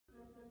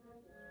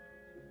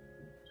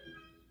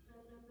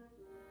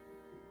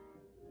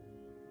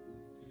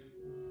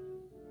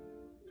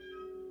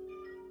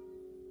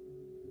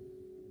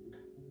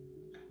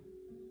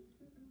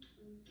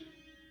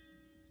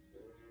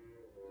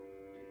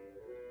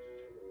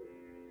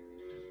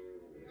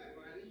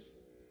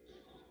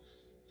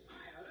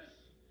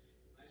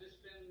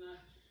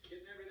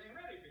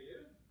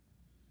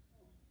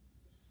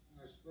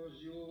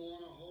you will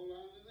want to hold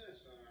on to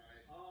this, all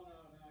right? Oh, no.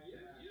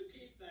 You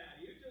keep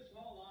that. You just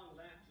hold on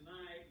to that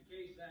tonight in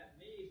case that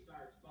knee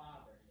starts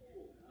bothering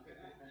you.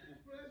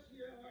 Bless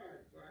your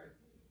heart, Bart.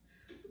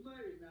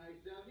 Mighty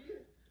nice of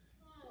you.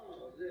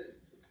 Oh, this.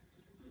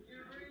 You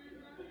really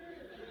not it,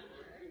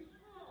 eh?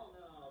 Oh,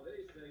 no.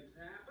 These things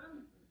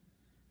happen.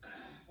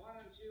 Why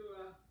don't you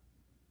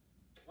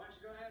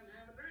go ahead and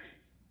have a drink?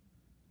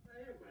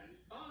 Hey, man.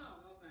 Oh,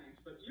 no, thanks.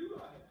 But you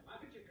go ahead. I'll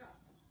get you a cup.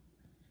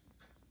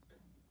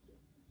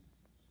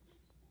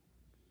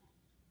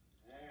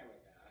 There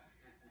we go.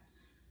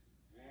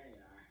 There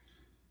you are.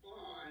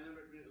 Oh, I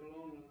never drink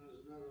alone when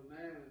there's another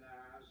man in the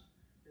house.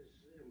 It's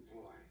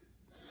impolite.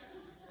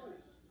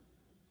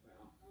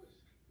 Well,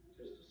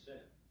 just a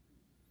sip.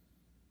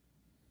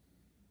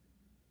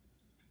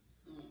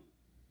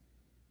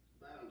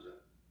 Bottoms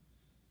up.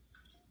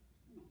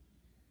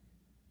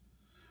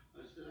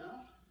 Let's sit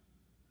down.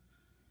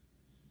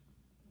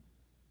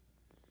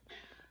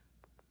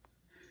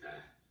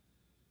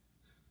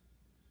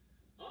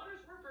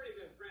 Otis, we're pretty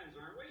good friends,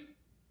 aren't we?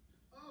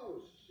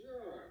 Oh,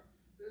 sure.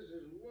 This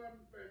is one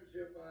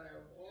friendship I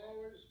have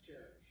always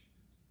cherished.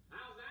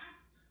 How's that?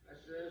 I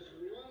said, this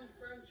is one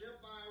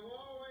friendship I have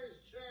always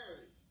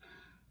cherished.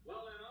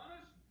 Well then,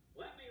 Otis,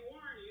 let me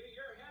warn you,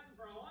 you're heading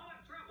for a lot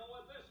of trouble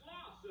with this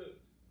lawsuit.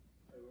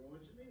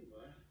 What you mean,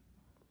 bud?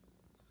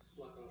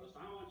 Look, Otis,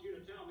 I want you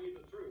to tell me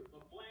the truth, the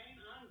plain,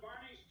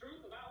 unvarnished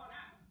truth about what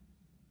happened.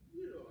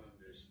 You don't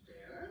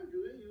understand. I'm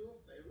doing you a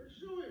favor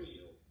suing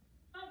you.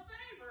 A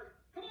favor?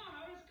 Come on,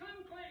 Otis,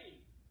 come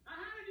clean.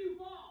 Now, how did you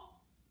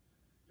fall?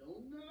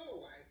 Don't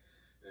know.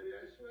 Maybe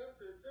I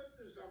slipped or tripped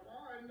or something.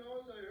 All I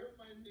know is I hurt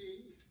my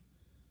knee.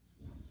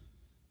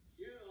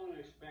 You don't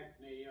expect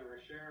me or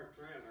a Sheriff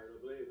Trailer to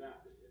believe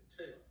that, do you?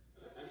 Taylor.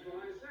 That's what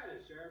I said,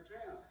 it's Sheriff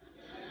Trailer.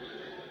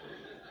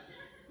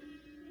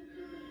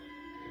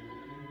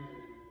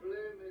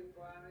 Believe me,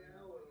 Bonnie,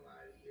 I wouldn't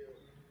lie to you.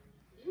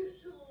 You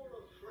sold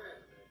a friend,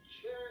 a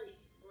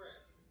cherished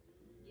friend.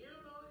 You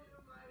know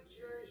you're my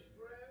cherished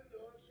friend,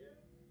 don't you?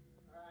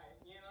 Right,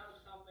 you know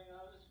something,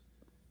 Otis?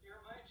 You're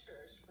my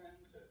cherished friend,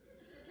 too.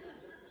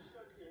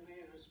 Stuck your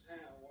knee in this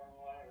pan of warm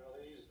water to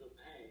ease the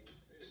pain.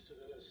 Used to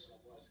do this some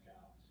West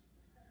Cows.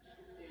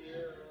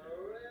 You're a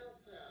real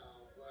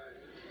pal,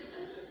 buddy.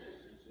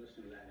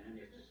 Listen to that,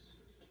 Andy. It's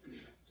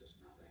just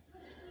nothing.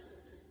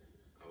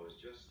 I was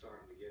just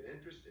starting to get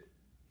interested.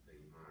 Do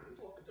you mind?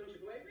 Well, don't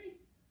you believe me?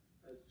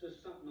 It's just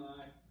something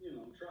I,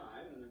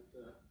 tried, and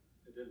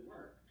it didn't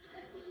work.